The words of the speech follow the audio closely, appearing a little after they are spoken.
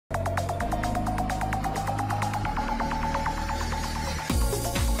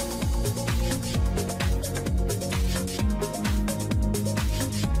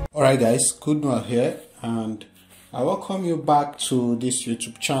Alright guys, Good Noel here, and I welcome you back to this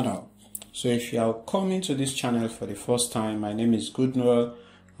YouTube channel. So if you are coming to this channel for the first time, my name is Good Noel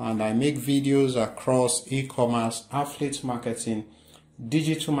and I make videos across e-commerce, affiliate marketing,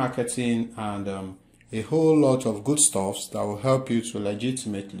 digital marketing, and a whole lot of good stuff that will help you to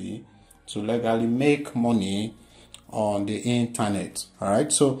legally make money on the internet.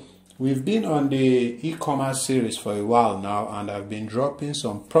 Alright, so we've been on the e-commerce series for a while now, and I've been dropping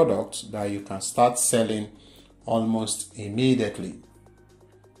some products that you can start selling almost immediately.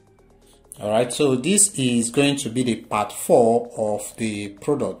 Alright, so this is going to be the part 4 of the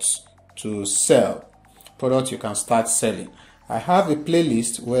products to sell, products you can start selling. I have a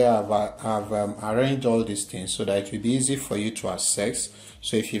playlist where I've arranged all these things so that it will be easy for you to access.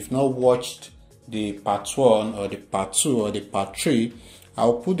 So if you've not watched the part 1 or the part 2 or the part 3,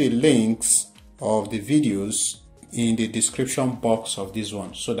 I'll put the links of the videos in the description box of this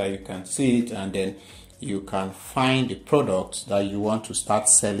one so that you can see it, and then you can find the products that you want to start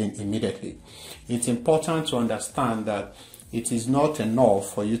selling immediately. It's important to understand that it is not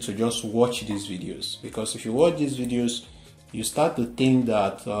enough for you to just watch these videos, because if you watch these videos, you start to think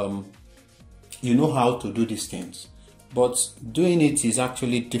that you know how to do these things, but doing it is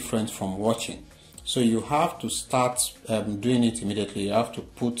actually different from watching. So you have to start doing it immediately. You have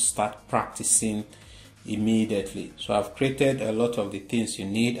to start practicing immediately. So I've created a lot of the things you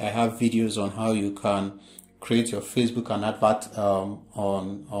need. I have videos on how you can create your Facebook and advert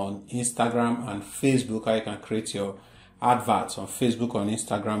on Instagram and Facebook. How you can create your adverts on Facebook, on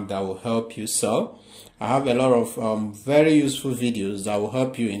Instagram, that will help you sell. I have a lot of very useful videos that will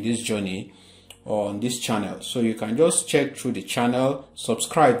help you in this journey on this channel. So you can just check through the channel,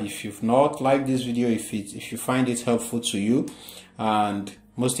 subscribe if you've not, like this video if you find it helpful to you, and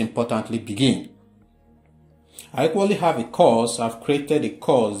most importantly, begin. I equally have a course. I've created a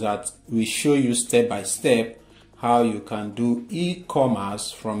course that will show you step by step how you can do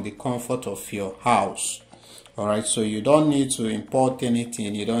e-commerce from the comfort of your house. Alright, so you don't need to import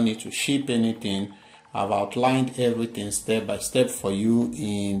anything, you don't need to ship anything. I've outlined everything step by step for you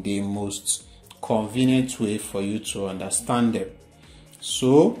in the most convenient way for you to understand them.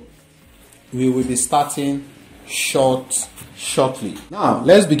 So we will be starting shortly. Now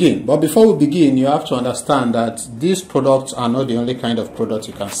let's begin. But before we begin, you have to understand that these products are not the only kind of products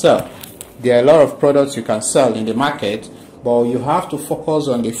you can sell. There are a lot of products you can sell in the market, but you have to focus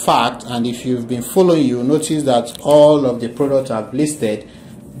on the fact, and if you've been following, you'll notice that all of the products I've listed,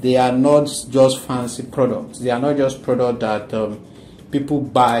 they are not just fancy products. They are not just products that people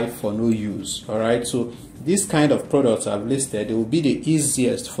buy for no use. All right, so this kind of products I've listed, it will be the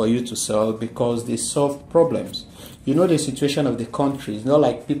easiest for you to sell because they solve problems. You know the situation of the country. It's not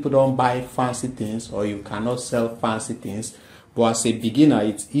like people don't buy fancy things or you cannot sell fancy things, but as a beginner,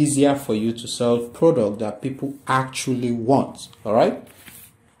 it's easier for you to sell product that people actually want. All right,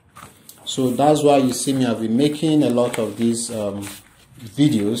 so that's why you see me, I've been making a lot of these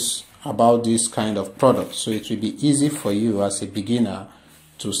videos about this kind of product, so it will be easy for you as a beginner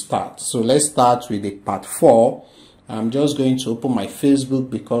to start. So let's start with the part 4. I'm just going to open my Facebook,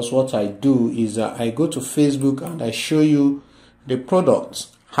 because what I do is I go to Facebook and I show you the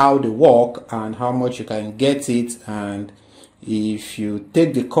products, how they work and how much you can get it. And if you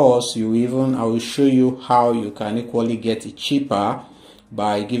take the course, I will show you how you can equally get it cheaper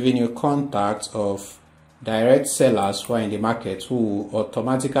by giving you contacts of direct sellers who are in the market, who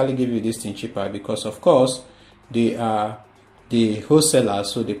automatically give you this thing cheaper, because of course they are the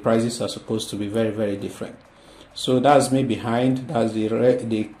wholesalers, so the prices are supposed to be very, very different. So that's me behind. That's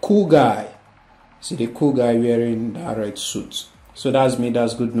the cool guy. See the cool guy wearing that red suit. So that's me.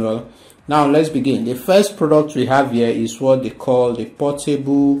 That's Good Noel. Now let's begin. The first product we have here is what they call the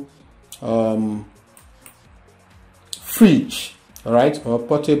portable fridge. All right, or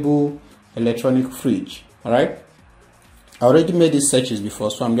portable electronic fridge. All right, I already made these searches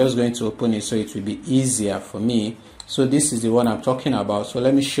before, so I'm just going to open it so it will be easier for me. So this is the one I'm talking about. So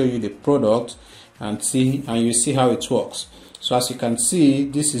let me show you the product and you see how it works. So as you can see,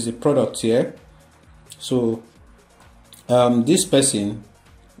 this is the product here. So this person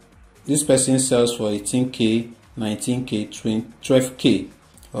sells for 18k, 19k, 12k.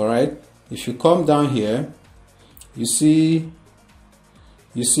 All right, if you come down here, you see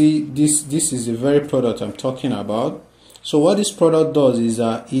this is the very product I'm talking about. So what this product does is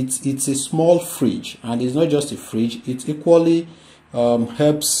it's a small fridge, and it's not just a fridge. It equally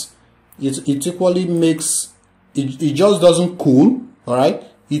helps. It equally makes it just doesn't cool. All right,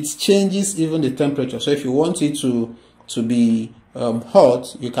 it changes even the temperature. So if you want it to be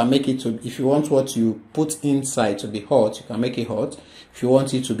hot, you can make it to, if you want what you put inside to be hot, you can make it hot. If you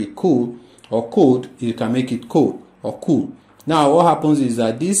want it to be cool or cold, you can make it cold or cool. Now what happens is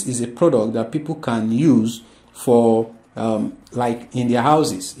that this is a product that people can use for like in their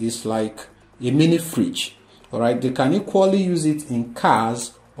houses. It's like a mini fridge. All right, they can equally use it in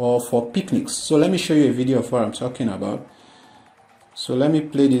cars or for picnics. So let me show you a video of what I'm talking about. So let me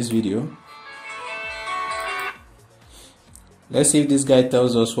play this video. Let's see if this guy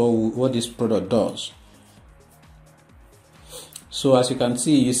tells us what this product does. So as you can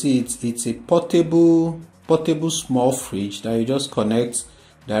see, it's a portable small fridge that you just connect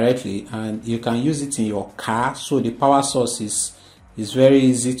directly, and you can use it in your car. So the power source is very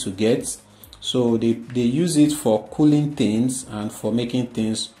easy to get. So they use it for cooling things and for making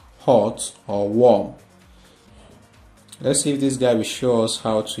things hot or warm. Let's see if this guy will show us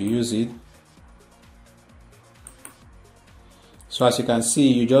how to use it. So as you can see,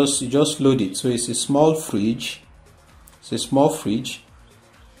 you just load it. So it's a small fridge. It's a small fridge.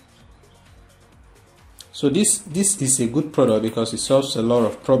 So this is a good product because it solves a lot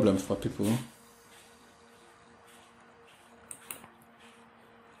of problems for people.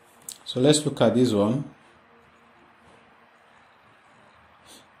 So let's look at this one.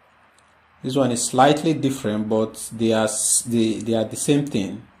 This one is slightly different, but they are the same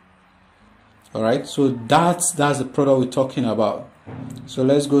thing. All right, so that's the product we're talking about. So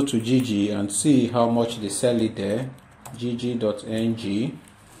let's go to GG and see how much they sell it there. gg.ng.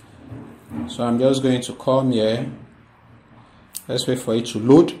 So I'm just going to come here. Let's wait for it to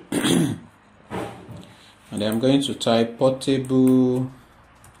load. And then I'm going to type portable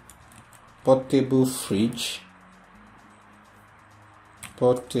fridge.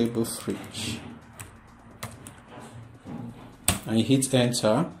 Portable fridge. And you hit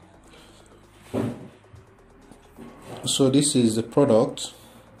enter. So this is the product.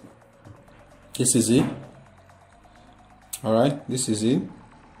 This is it. All right, this is it.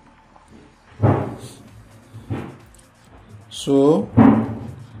 So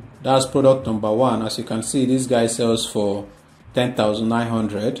that's product number one. As you can see, this guy sells for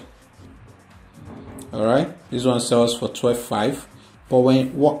 10,900. All right, this one sells for 12,500. But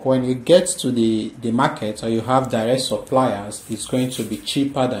when you get to the market or you have direct suppliers, it's going to be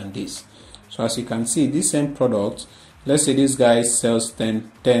cheaper than this. So as you can see, this same product, let's say this guy sells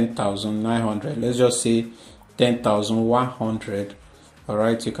 10,900. Let's just say 10,100. All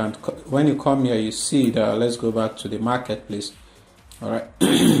right, you can, when you come here, you see that. Let's go back to the marketplace. All right,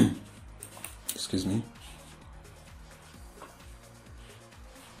 excuse me.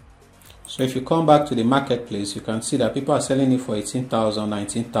 So if you come back to the marketplace, you can see that people are selling it for 18,000,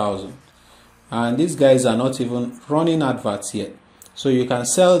 19,000, and these guys are not even running adverts yet. So you can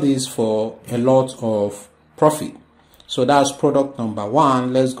sell this for a lot of profit. So that's product number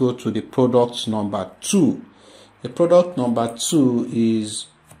one. Let's go to the product number two. The product number two is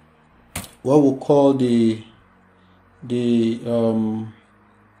what we call the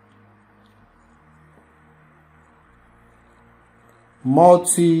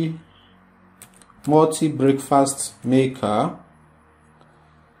multi breakfast maker.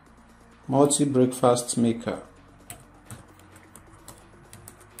 Multi breakfast maker.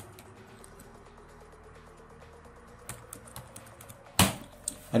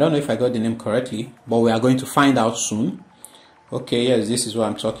 I don't know if I got the name correctly, but we are going to find out soon. Okay, yes, this is what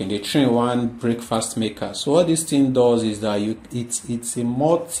I'm talking. The 3-in-1 breakfast maker. So what this thing does is that it's a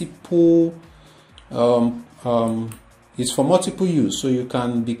multiple it's for multiple use. So you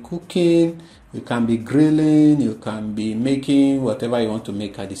can be cooking, you can be grilling, you can be making whatever you want to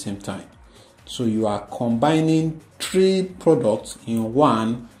make at the same time. So you are combining 3 products in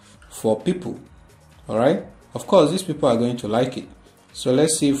one for people. All right, of course these people are going to like it. So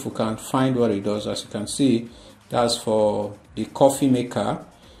let's see if we can find what it does. As you can see, that's for the coffee maker.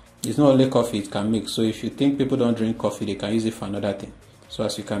 It's not only coffee it can make. So if you think people don't drink coffee, they can use it for another thing. So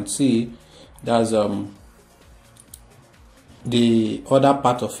as you can see, that's the other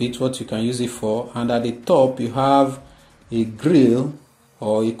part of it, what you can use it for. And at the top you have a grill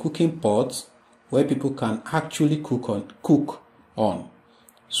or a cooking pot where people can actually cook on.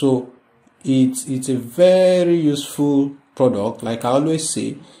 So it's a very useful product. Like I always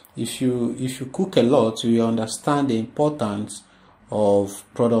say, if you cook a lot, you understand the importance of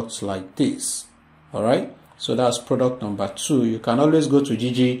products like this. All right, so that's product number 2. You can always go to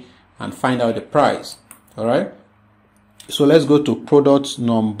GG and find out the price. All right, so let's go to product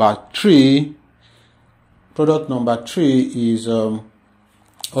number 3. Product number 3 is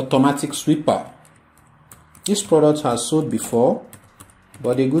automatic sweeper. This product has sold before,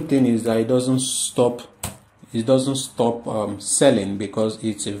 but the good thing is that it doesn't stop it doesn't stop selling, because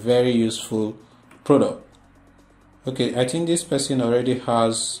it's a very useful product. Okay, I think this person already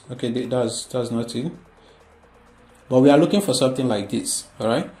has, okay, that's nothing, but we are looking for something like this. All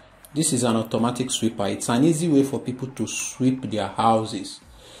right, this is an automatic sweeper. It's an easy way for people to sweep their houses.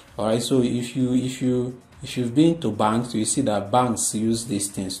 All right, so if you've been to banks, you see that banks use these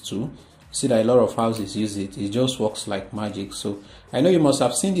things too. You see that a lot of houses use it. It just works like magic. So I know you must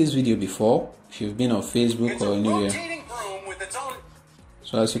have seen this video before if you've been on Facebook or anywhere.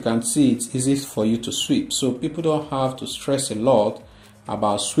 So as you can see, it's easy for you to sweep. So people don't have to stress a lot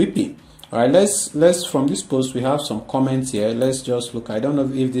about sweeping. All right, let's from this post, we have some comments here. Let's just look. I don't know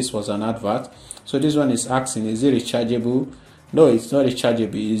if this was an advert. So this one is asking, is it rechargeable? No, it's not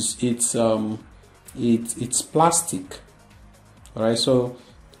rechargeable. It's plastic. All right, so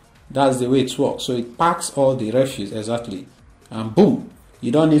that's the way it works. So it packs all the refuse exactly, and boom,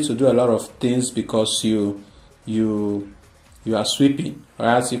 you don't need to do a lot of things because you are sweeping. All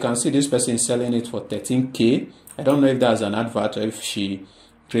right, as you can see, this person is selling it for 13K. I don't know if that's an advert or if she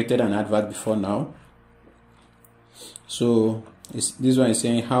created an advert before now. So this one is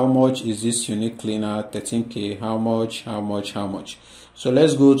saying, how much is this unique cleaner? 13K. How much? So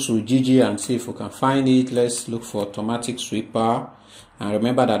let's go to GG and see if we can find it. Let's look for automatic sweeper, and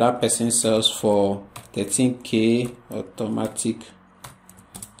remember that person sells for 13K. Automatic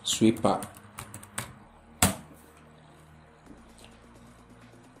sweeper.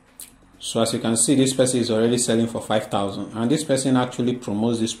 So as you can see, this person is already selling for 5,000, and this person actually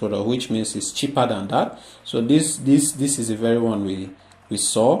promotes this product, which means it's cheaper than that. So this is the very one we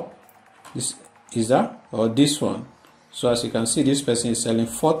saw. This is that, or this one. So as you can see, this person is selling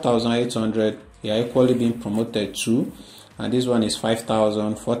 4,800. They are equally being promoted too, and this one is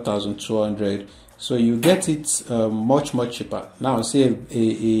 5,000, 4,200. So you get it much cheaper. Now see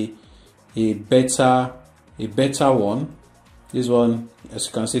a better one. This one, as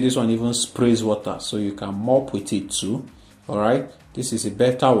you can see, this one even sprays water, so you can mop with it too. All right, this is a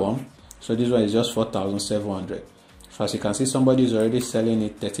better one. So this one is just 4,700. So as you can see, somebody is already selling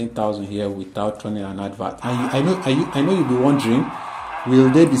it 13,000 here without running an advert. And I know you'll be wondering, will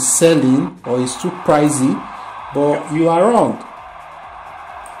they be selling, or is too pricey? But you are wrong.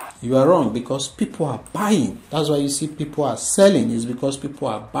 You are wrong, because people are buying. That's why you see people are selling, is because people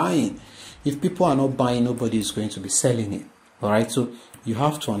are buying. If people are not buying, nobody is going to be selling it. All right, so you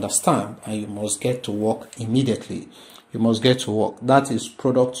have to understand, and you must get to work immediately. You must get to work. That is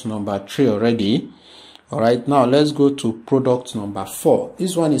product number 3 already. All right, now let's go to product number 4.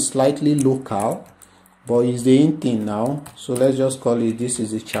 This one is slightly local, but it's the in thing now. So let's just call it, this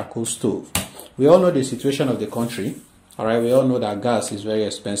is a charcoal stove. We all know the situation of the country. All right, we all know that gas is very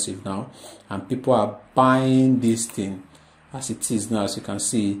expensive now, and people are buying this thing as it is now. As you can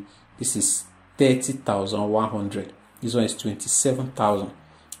see, this is 30,100. This one is 27,000.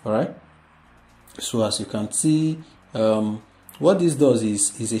 All right, so as you can see, what this does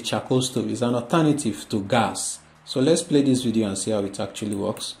is a charcoal stove. It's an alternative to gas. So let's play this video and see how it actually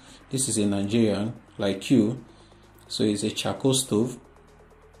works. This is a Nigerian like you, so it's a charcoal stove.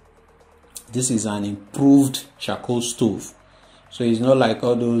 This is an improved charcoal stove, so it's not like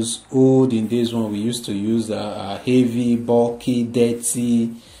all those old in days when we used to use heavy, bulky,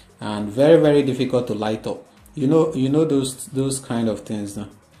 dirty, and very difficult to light up. You know those kind of things now.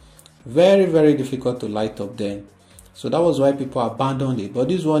 Very difficult to light up then. So that was why people abandoned it. But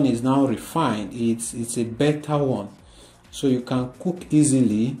this one is now refined. It's a better one. So you can cook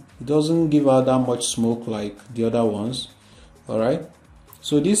easily. It doesn't give out that much smoke like the other ones. Alright.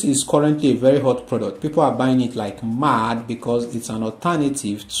 So this is currently a very hot product. People are buying it like mad because it's an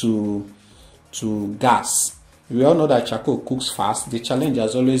alternative to gas. We all know that charcoal cooks fast. The challenge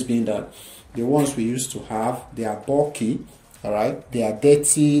has always been that the ones we used to have, they are bulky, all right, they are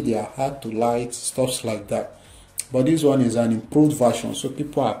dirty, they are hard to light, stuff like that. But this one is an improved version, so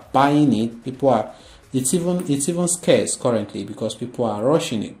people are buying it. It's even scarce currently because people are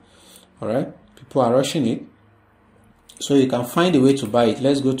rushing it. All right, people are rushing it, so you can find a way to buy it.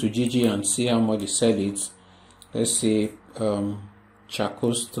 Let's go to GG and see how much they sell it. Let's say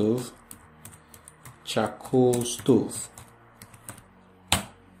charcoal stove.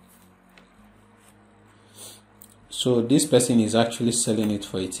 So this person is actually selling it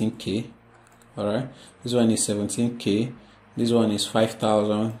for 18K. All right, this one is 17K. This one is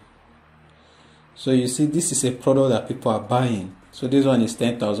 5,000. So you see, this is a product that people are buying. So this one is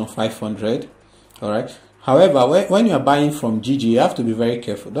 10,500. All right. However, when you are buying from GG, you have to be very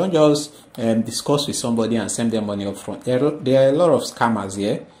careful. Don't just discuss with somebody and send them money up front. There are a lot of scammers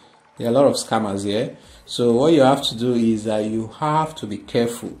here. So what you have to do is that you have to be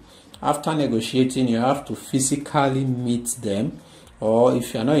careful. After negotiating, you have to physically meet them, or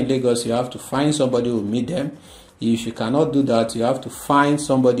if you're not in Lagos, you have to find somebody who will meet them. If you cannot do that, you have to find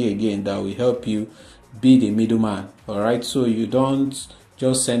somebody again that will help you be the middleman. All right, so you don't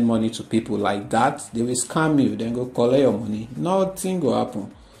just send money to people like that. They will scam you, then go collect your money. Nothing will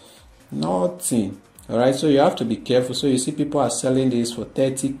happen. Nothing. All right, so you have to be careful. So you see people are selling this for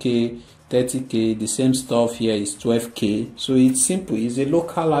 30k, the same stuff here is 12k. So it's simple. It's a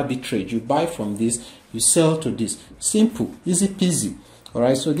local arbitrage. You buy from this, you sell to this. Simple, easy peasy. All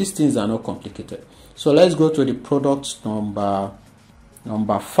right, so these things are not complicated. So let's go to the product number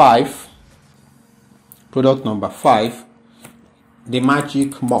 5. Product number 5, the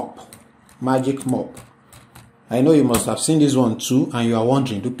magic mop. Magic mop. I know you must have seen this one too, and you are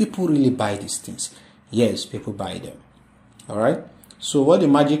wondering, do people really buy these things? Yes, people buy them. All right. So what the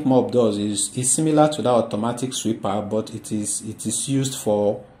magic mop does is similar to that automatic sweeper, but it is used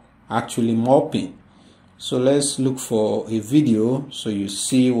for actually mopping. So let's look for a video so you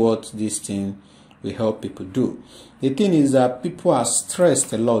see what this thing will help people do. The thing is that people are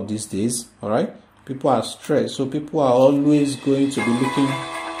stressed a lot these days. All right. People are stressed, so people are always going to be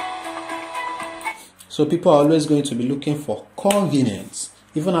looking for convenience.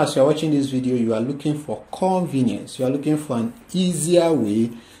 Even as you are watching this video, you are looking for convenience. You are looking for an easier way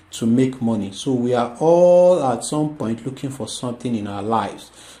to make money. So we are all at some point looking for something in our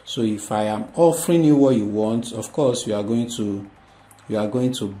lives. So if I am offering you what you want, of course you are going to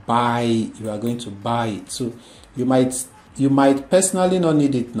buy it. So you might personally not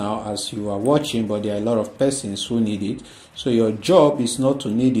need it now as you are watching, but there are a lot of persons who need it. So your job is not to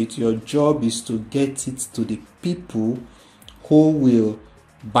need it. Your job is to get it to the people who will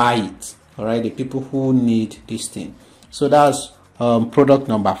buy it. All right, the people who need this thing. So that's product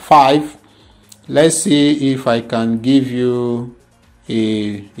number 5. Let's see if I can give you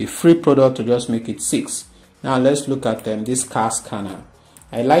a free product to just make it 6. Now let's look at this car scanner.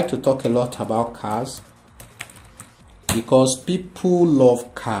 I like to talk a lot about cars because people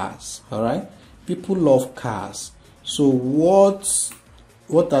love cars. All right, people love cars. So what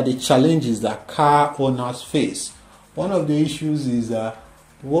are the challenges that car owners face? One of the issues is that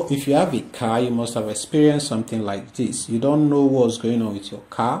if you have a car, you must have experienced something like this. You don't know what's going on with your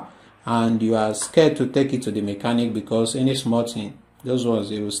car, and you are scared to take it to the mechanic because any small thing, those ones,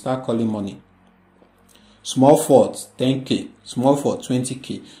 they will start calling money. Small fault, 10k. Small fault,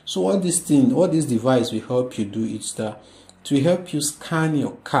 20k. So what this device will help you do is that to help you scan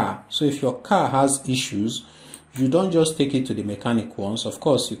your car. So if your car has issues, you don't just take it to the mechanic once. Of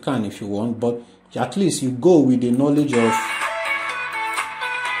course, you can if you want, but at least you go with the knowledge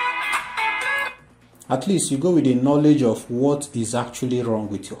of what is actually wrong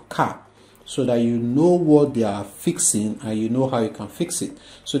with your car, so that you know what they are fixing and you know how you can fix it.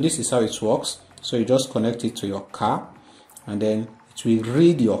 So this is how it works. So you just connect it to your car, and then it will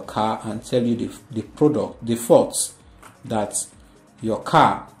read your car and tell you the faults that your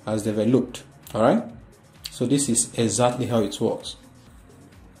car has developed. All right. So this is exactly how it works.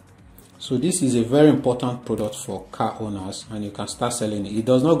 So this is a very important product for car owners, and you can start selling it. It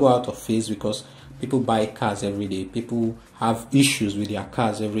does not go out of phase because people buy cars every day. People have issues with their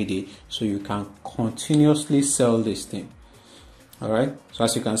cars every day. So you can continuously sell this thing. All right. So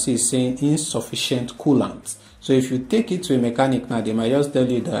as you can see, it's saying insufficient coolant. So if you take it to a mechanic now, they might just tell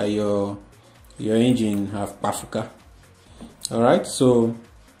you that your engine have pafuka. All right. So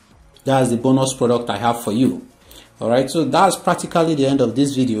that's the bonus product I have for you. All right, so that's practically the end of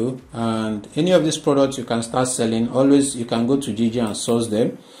this video, and any of these products you can start selling. Always you can go to Gigi and source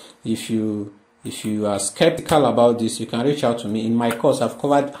them. If you are skeptical about this, you can reach out to me. In my course, I've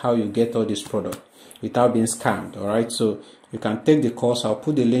covered how you get all this product without being scammed. All right, so you can take the course. I'll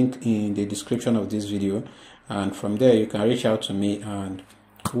put the link in the description of this video, and from there you can reach out to me and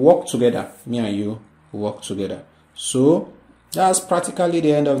work together. Me and you work together. So that's practically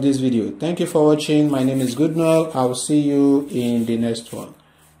the end of this video. Thank you for watching. My name is Goodnoel. I will see you in the next one.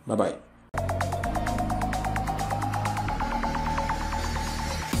 Bye bye.